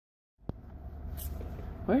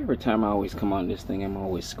But every time I always come on this thing, I'm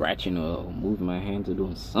always scratching or moving my hands or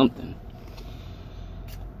doing something.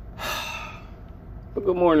 But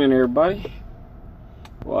good morning, everybody.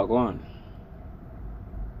 Walk on.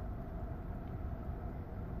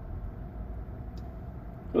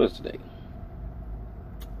 What's today?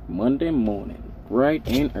 Monday morning, bright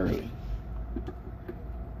and early.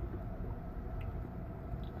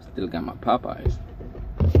 Still got my Popeyes.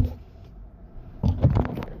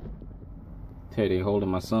 Teddy holding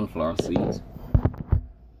my sunflower seeds.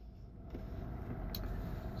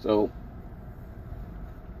 So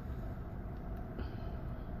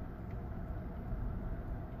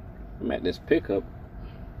I'm at this pickup.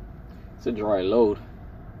 It's a dry load.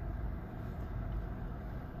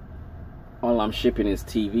 All I'm shipping is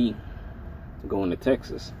TV going to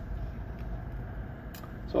Texas.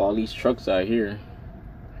 So all these trucks out here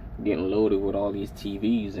getting loaded with all these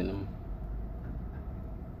TVs in them.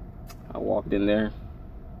 I walked in there.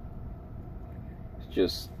 It's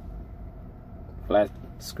just flat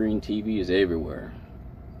screen TVs everywhere.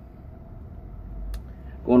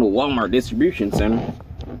 Going to Walmart distribution center.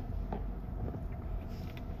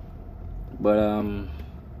 But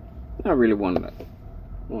I really wanted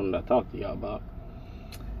to talk to y'all about.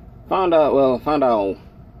 Found out a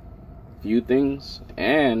few things,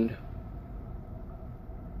 and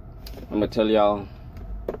I'm gonna tell y'all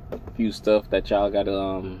a few stuff that y'all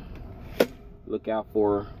gotta look out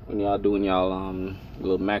for when y'all doing y'all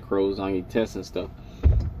little macros on your tests and stuff.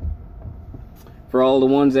 For all the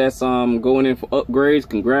ones that's going in for upgrades,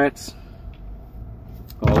 congrats,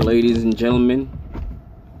 all ladies and gentlemen.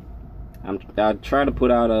 I try to put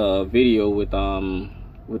out a video with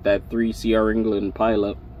that 3 C.R.ENGLAND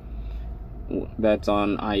pilot that's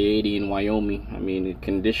on I-80 in Wyoming. I mean, the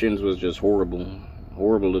conditions was just horrible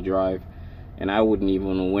to drive, and I wouldn't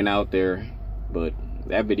even have went out there. But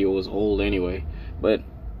that video was old anyway. But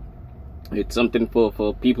it's something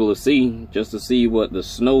for people to see, just to see what the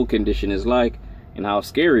snow condition is like and how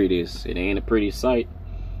scary it is. It ain't a pretty sight.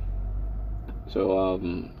 So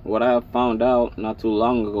what I found out not too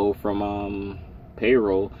long ago from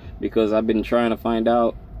payroll, because I've been trying to find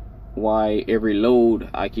out why every load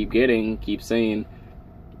I keep getting keeps saying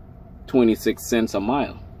 26 cents a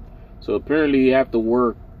mile. So apparently you have to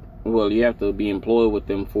work, well, you have to be employed with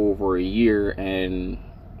them for over a year, and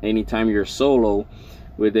anytime you're solo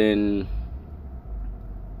within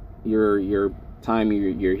your time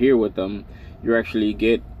you're here with them, you actually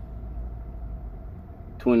get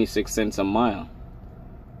 26 cents a mile.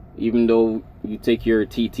 Even though you take your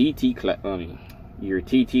TTT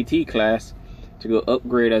class to go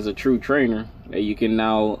upgrade as a true trainer, that you can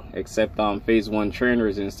now accept phase 1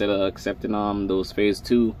 trainers instead of accepting those phase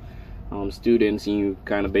 2 students, and you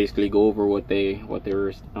kind of basically go over what they were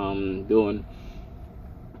doing.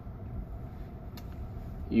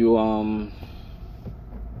 You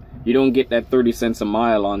don't get that 30 cents a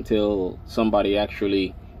mile until somebody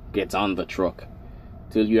actually gets on the truck.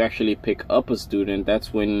 Till you actually pick up a student,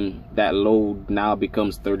 that's when that load now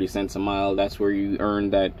becomes 30 cents a mile. That's where you earn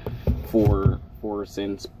that 4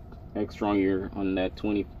 cents extra on that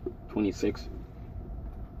 26.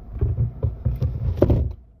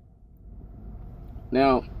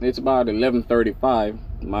 Now it's about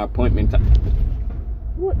 11:35. My appointment time.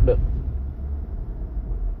 What the?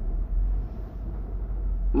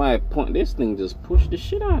 This thing just pushed the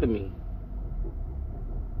shit out of me.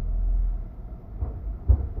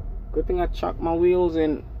 Good thing I chalked my wheels,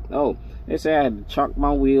 and oh, they say I had to chalk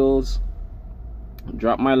my wheels,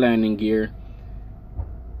 drop my landing gear,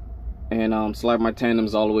 and slide my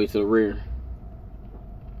tandems all the way to the rear.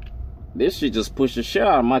 This shit just pushed the shit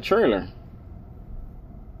out of my trailer.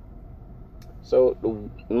 So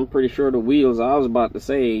I'm pretty sure the wheels, I was about to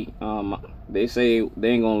say, they say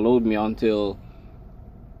they ain't gonna load me until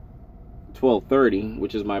 12:30,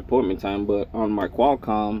 which is my appointment time, but on my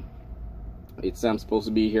Qualcomm I'm supposed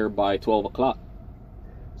to be here by 12 o'clock.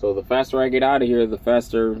 So the faster I get out of here, the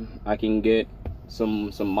faster I can get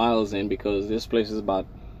some miles in, because this place is about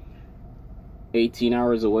 18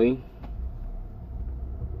 hours away.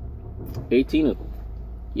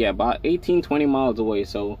 About 18-20 miles away.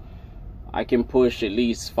 So I can push at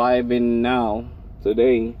least 5 in now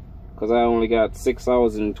today, because I only got 6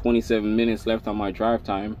 hours and 27 minutes left on my drive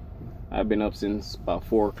time. I've been up since about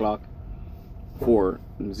 4 o'clock.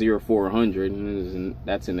 4:00, and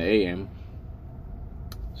that's in the AM.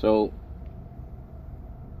 So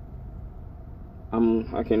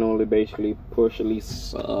I can only basically push at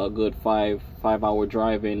least a good 5-hour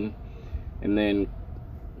drive in, and then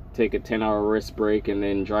take a 10-hour rest break, and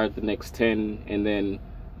then drive the next 10, and then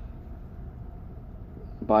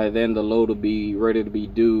by then the load will be ready to be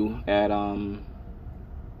due at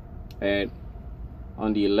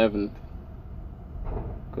on the 11th,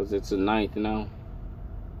 because it's the 9th now.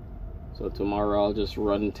 So tomorrow I'll just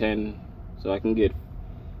run 10, so I can get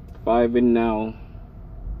 5 in now,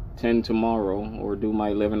 10 tomorrow, or do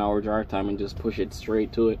my 11-hour drive time and just push it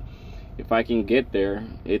straight to it. If I can get there,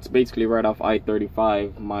 it's basically right off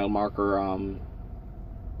I-35, mile marker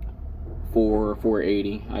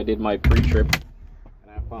 480. I did my pre-trip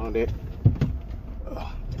and I found it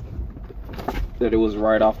that it was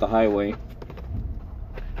right off the highway.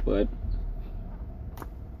 But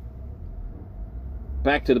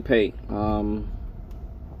back to the pay.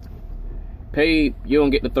 Pay, you don't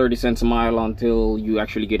get the 30 cents a mile until you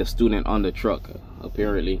actually get a student on the truck,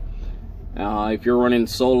 apparently. If you're running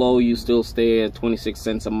solo, you still stay at 26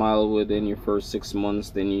 cents a mile within your first 6 months.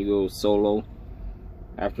 Then you go solo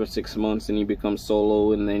after 6 months, and you become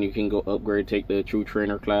solo, and then you can go upgrade, take the true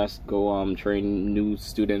trainer class, go train new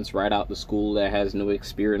students right out the school that has no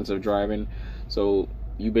experience of driving. So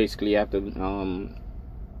you basically have to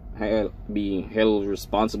be held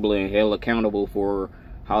responsible and held accountable for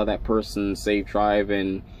how that person safe drive.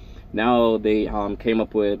 And now they came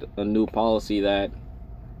up with a new policy that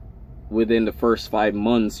within the first 5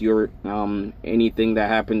 months, your anything that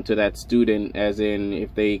happened to that student, as in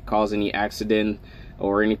if they cause any accident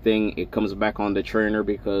or anything, it comes back on the trainer,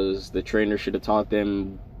 because the trainer should have taught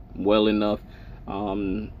them well enough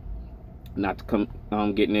not to come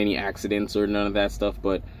getting any accidents or none of that stuff.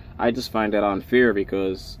 But I just find that unfair,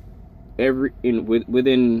 because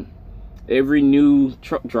within every new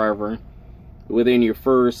truck driver, within your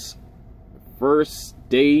first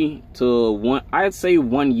day to I'd say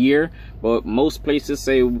 1 year, but most places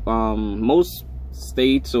say most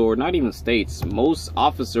states, or not even states, most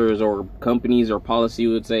officers or companies or policy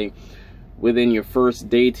would say within your first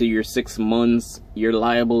day to your 6 months, you're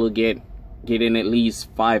liable to get in at least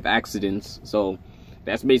 5 accidents. So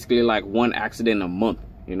that's basically like 1 accident a month,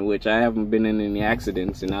 in which I haven't been in any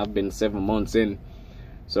accidents, and I've been 7 months in.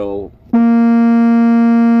 So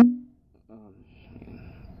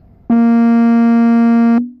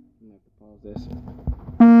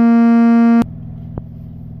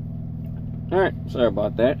alright, sorry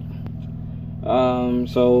about that.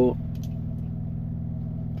 So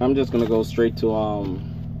I'm just gonna go straight to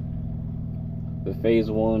the phase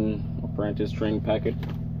 1 apprentice training packet.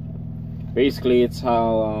 Basically, it's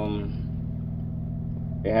how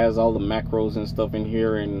it has all the macros and stuff in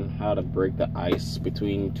here, and how to break the ice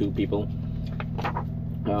between 2 people.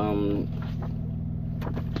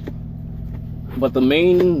 But the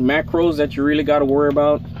main macros that you really got to worry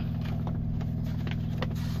about,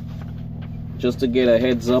 just to get a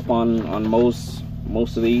heads up on most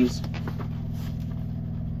of these.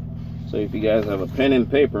 So if you guys have a pen and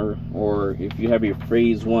paper, or if you have your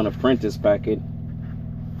phase 1 apprentice packet,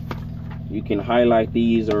 you can highlight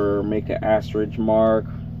these, or make an asterisk mark,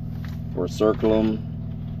 or circle them,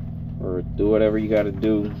 or do whatever you got to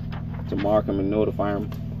do to mark them and notify them.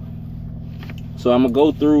 So I'm gonna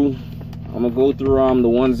go through the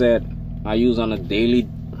ones that I use on a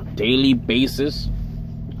daily basis.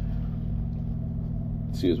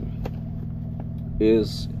 Excuse me.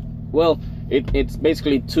 It's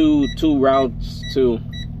basically two routes to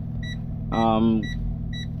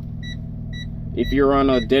if you're on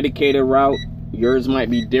a dedicated route, yours might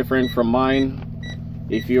be different from mine.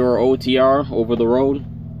 If you're OTR, over the road,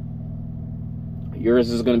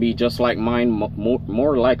 yours is going to be just like mine.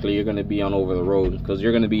 More likely you're going to be on over the road, because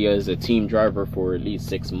you're going to be as a team driver for at least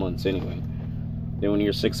 6 months anyway. Then when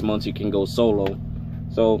you're 6 months, you can go solo.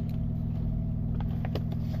 So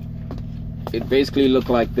it basically look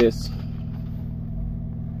like this.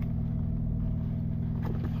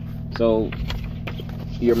 So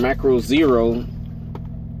your macro 0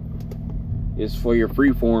 is for your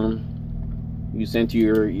freeform. You send to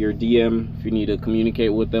your DM if you need to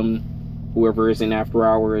communicate with them. Whoever is in after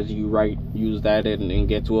hours, you use that and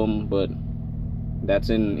get to them. But that's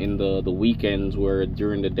in the weekends, where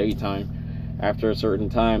during the daytime, after a certain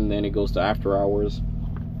time, then it goes to after hours.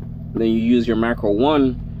 Then you use your macro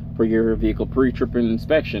 1 for your vehicle pre-trip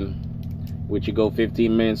inspection, which you go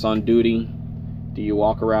 15 minutes on duty. Do you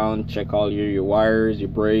walk around, check all your wires, your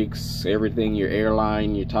brakes, everything, your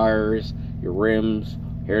airline, your tires, your rims,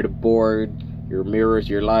 hair to board, your mirrors,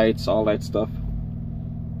 your lights, all that stuff.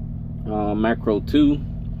 Macro 2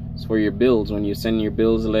 is for your bills. When you send your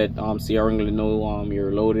bills, let C.R.ENGLAND know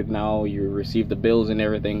you're loaded now, you receive the bills and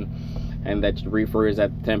everything, and that your reefer is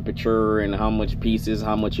at temperature, and how much pieces,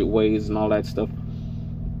 how much it weighs, and all that stuff.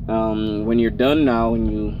 When you're done now,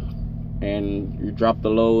 and you drop the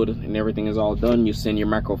load and everything is all done, you send your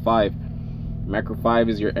macro 5. Macro 5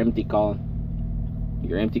 is your empty call.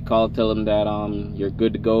 Your empty call, tell them that you're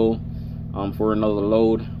good to go. for another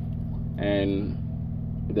load, and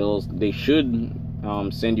they should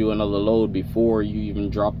send you another load before you even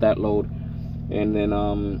drop that load. And then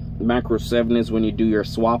macro 7 is when you do your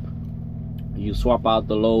swap. You swap out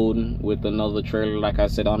the load with another trailer, like I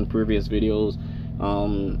said on previous videos.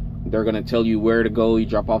 They're gonna tell you where to go. You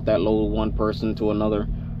drop off that load one person to another,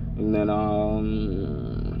 and then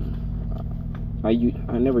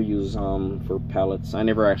I never use for pallets. I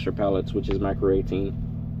never ask for pallets, which is macro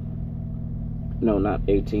 18. No, not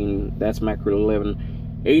 18. That's macro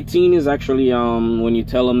 11. 18 is actually when you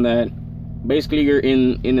tell them that basically you're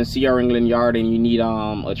in a C.R.ENGLAND yard and you need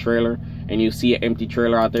a trailer, and you see an empty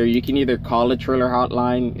trailer out there. You can either call a trailer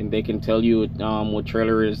hotline and they can tell you what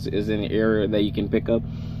trailer is in the area that you can pick up,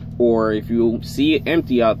 or if you see it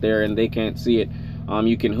empty out there and they can't see it,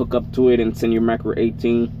 you can hook up to it and send your macro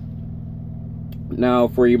 18. Now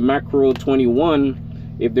for your macro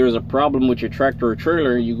 21, if there's a problem with your tractor or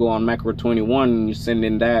trailer, you go on macro 21 and you send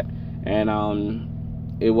in that, and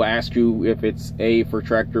it will ask you if it's A for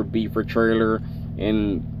tractor, B for trailer,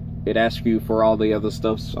 and it asks you for all the other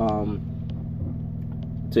stuffs to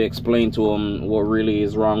explain to them what really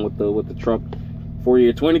is wrong with the truck. For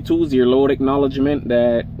your 22s, your load acknowledgement,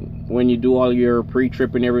 that when you do all your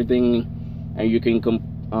pre-trip and everything, and you can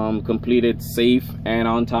complete it safe and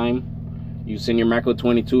on time, you send your macro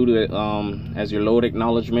 22 to as your load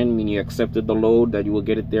acknowledgement, meaning you accepted the load, that you will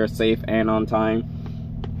get it there safe and on time.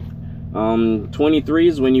 23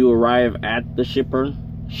 is when you arrive at the shipper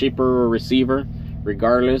or receiver,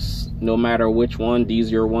 regardless, no matter which one,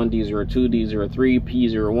 D01, D02, D03,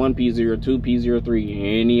 P01, P02,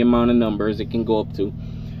 P03, any amount of numbers it can go up to.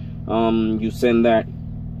 You send that.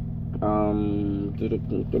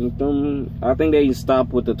 I think they stop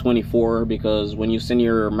with the 24, because when you send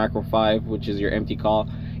your macro 5, which is your empty call,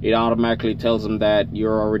 it automatically tells them that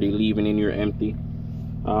you're already leaving and you're empty.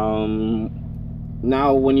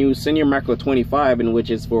 Now when you send your macro 25, in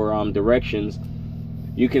which is for directions,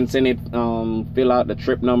 you can send it, fill out the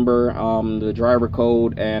trip number, the driver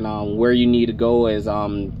code, and where you need to go as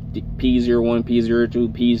P01,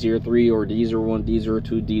 P02, P03, or D01,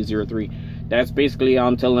 D02, D03. That's basically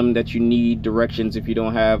telling them that you need directions. If you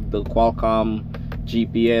don't have the Qualcomm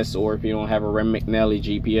GPS, or if you don't have a Rem McNally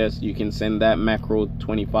GPS, you can send that macro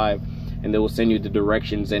 25 and they will send you the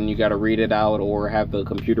directions, and you got to read it out or have the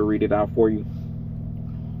computer read it out for you.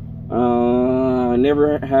 I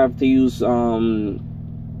never have to use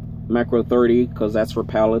macro 30, because that's for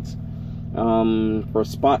pallets. For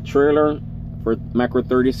spot trailer, for macro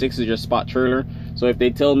 36 is your spot trailer. So if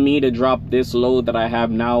they tell me to drop this load that I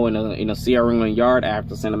have now in a C.R.ENGLAND yard, I have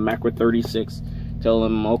to send a macro 36. Tell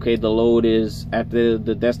them, okay, the load is at the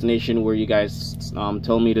destination where you guys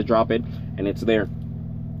tell me to drop it, and it's there.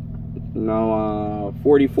 Now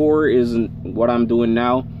 44 is what I'm doing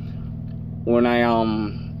now. When I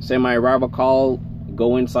send my arrival call,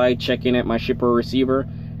 go inside, check in at my shipper or receiver,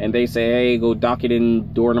 and they say, hey, go dock it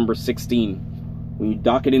in door number 16. When you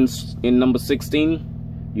dock it in number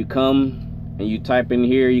 16, you come and you type in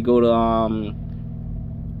here, you go to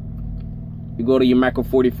your macro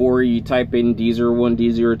 44, you type in D01,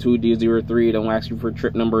 D02, D03. It don't ask you for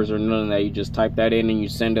trip numbers or none of that. You just type that in and you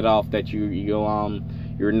send it off that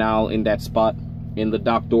you're now in that spot in the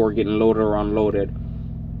dock door getting loaded or unloaded.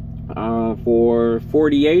 For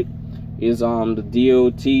 48 is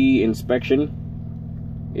the DOT inspection.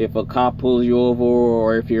 If a cop pulls you over,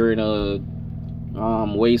 or if you're in a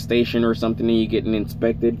weigh station or something and you're getting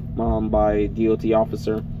inspected by a DOT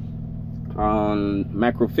officer.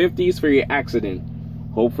 Macro 50 is for your accident.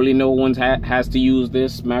 Hopefully no one has to use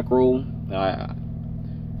this macro.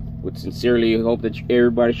 Would sincerely hope that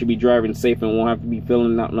everybody should be driving safe and won't have to be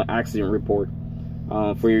filling out an accident report.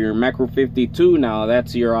 For your macro 52 now,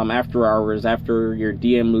 that's your after hours, after your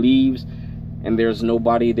DM leaves and there's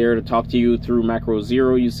nobody there to talk to you through macro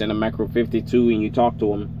 0, you send a macro 52 and you talk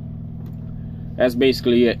to them. That's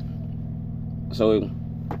basically it. So if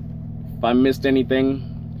I missed anything,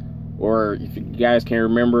 or if you guys can't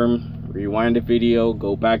remember them, rewind the video,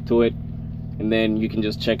 go back to it, and then you can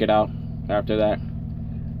just check it out after that.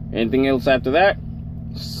 Anything else after that,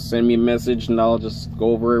 send me a message and I'll just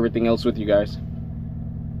go over everything else with you guys.